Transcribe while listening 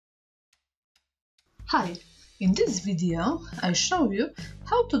Hi! In this video I show you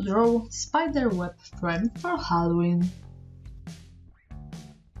how to draw spider web frame for Halloween.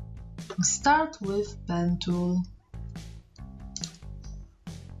 Start with pen tool.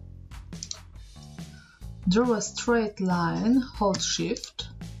 Draw a straight line, hold shift,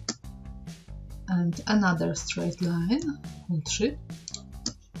 and another straight line, hold shift.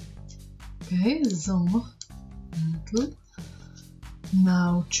 Okay, zoom pen tool.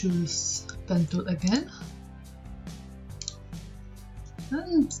 Now choose pen tool again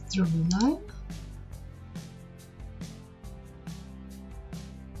and draw a line.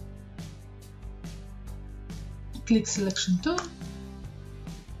 Click selection tool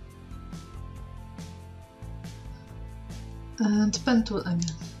and pen tool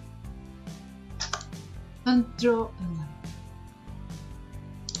again and draw a line.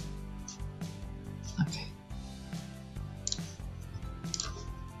 Okay.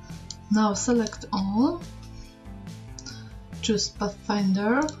 Now select all, choose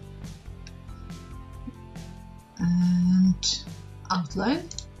Pathfinder and outline,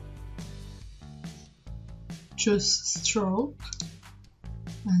 choose stroke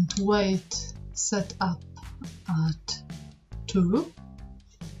and weight set up at 2.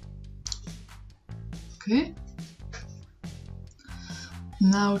 Okay.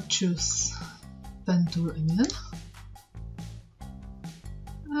 Now choose pen tool again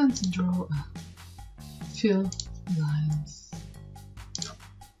and draw a few lines.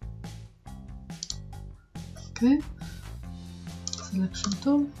 Okay, selection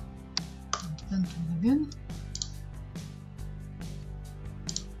tool and pen tool again.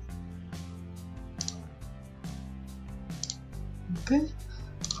 Okay,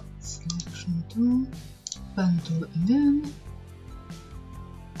 selection tool, pen tool again.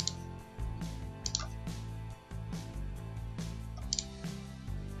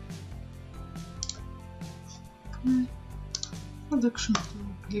 Okay, production tool,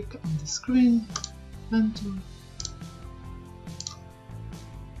 click on the screen, pen tool.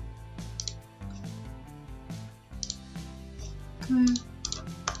 Okay.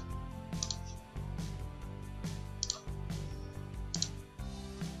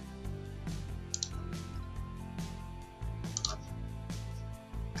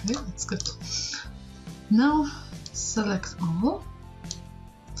 Okay, that's good. Now select all,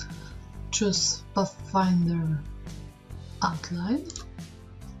 choose Pathfinder outline,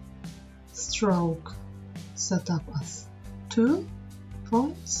 stroke set up as 2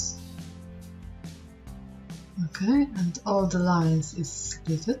 points. Okay, and all the lines is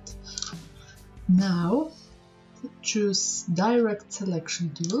splitted. Now choose direct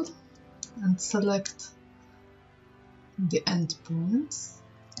selection tool and select the end points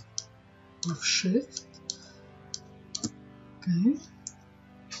with shift. Okay.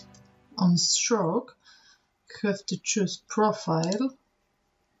 On stroke you have to choose profile,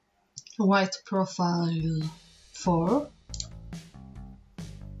 white profile 4.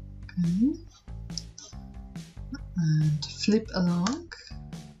 Okay. And flip along.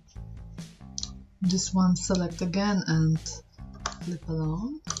 This one select again and flip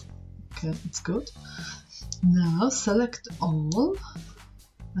along. Okay, it's good. Now select all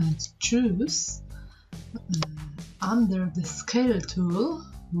and choose under the scale tool,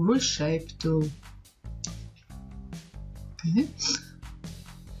 reshape tool. Okay.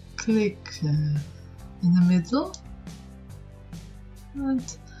 Click in the middle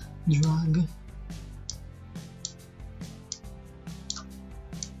and drag.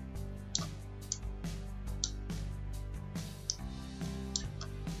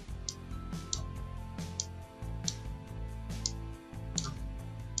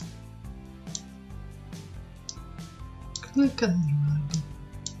 Click and drag.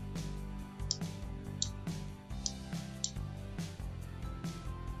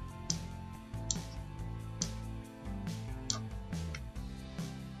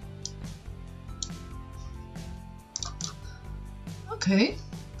 Okay,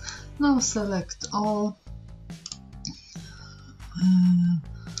 now select all,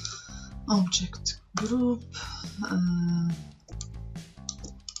 object group,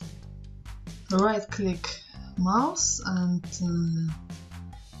 right click mouse and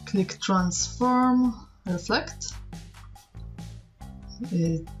click transform reflect.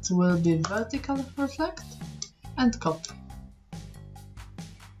 It will be vertical reflect and copy.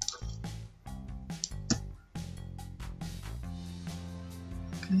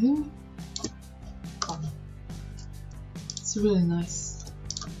 Okay, it's really nice.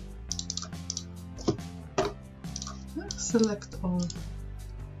 Select all,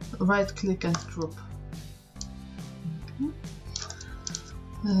 right click and group. Okay.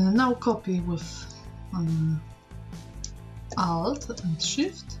 Now copy with Alt and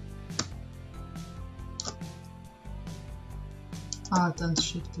Shift, Alt and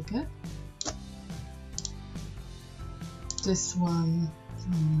Shift again. This one,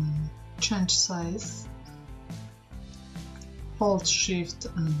 change size, hold Shift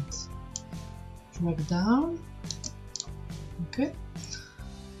and drag down. Okay,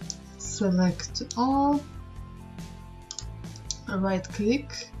 select all, right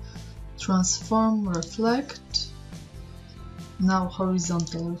click, transform reflect, now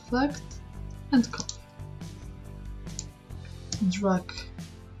horizontal reflect, and copy. Drag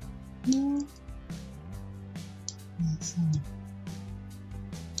here, and so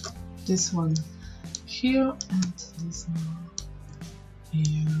this one here and this one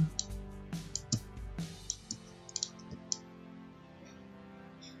here.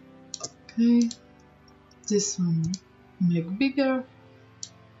 Okay, this one make bigger,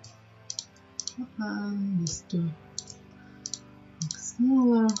 and these two make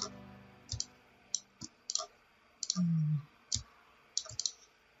smaller.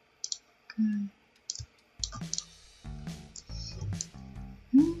 Okay.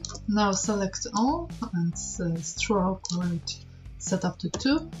 Now select all and stroke weight set up to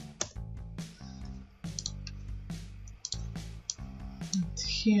 2. And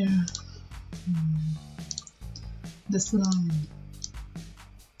here, this line.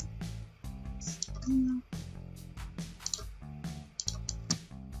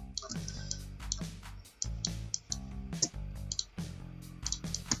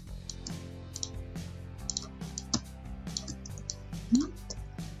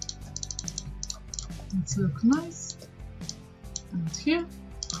 Let's look nice. And here.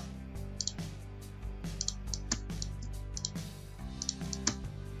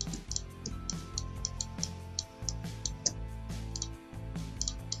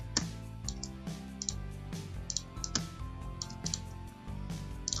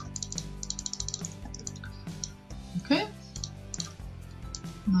 Okay.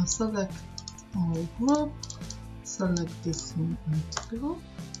 Now select all group, select this one and group.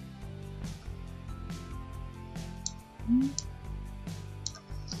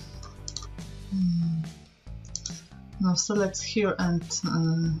 Now select here and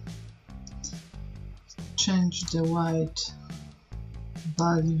change the white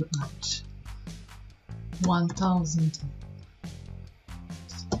value at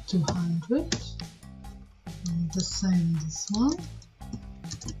 1200. And the same this one.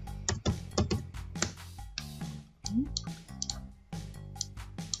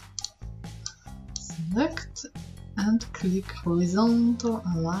 Select and click horizontal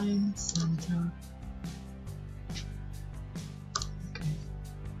align center. Okay.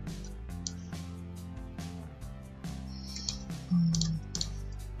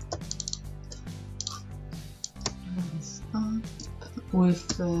 This up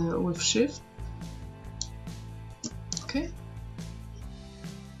with Shift. Okay.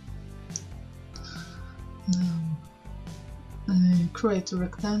 Now create a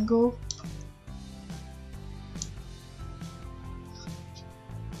rectangle.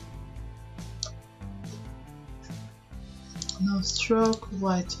 Now stroke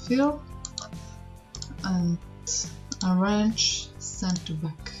white fill and arrange center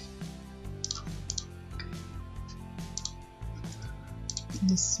back. Okay.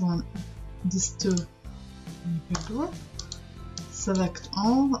 This one, these two make a group. Select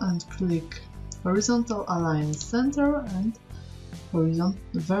all and click horizontal align center and horizontal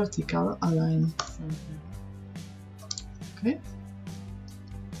vertical align center. Okay.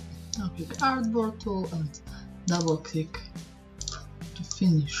 Now click artboard tool and double click to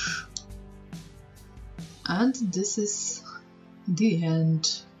finish. And this is the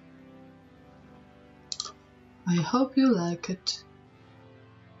end. I hope you like it.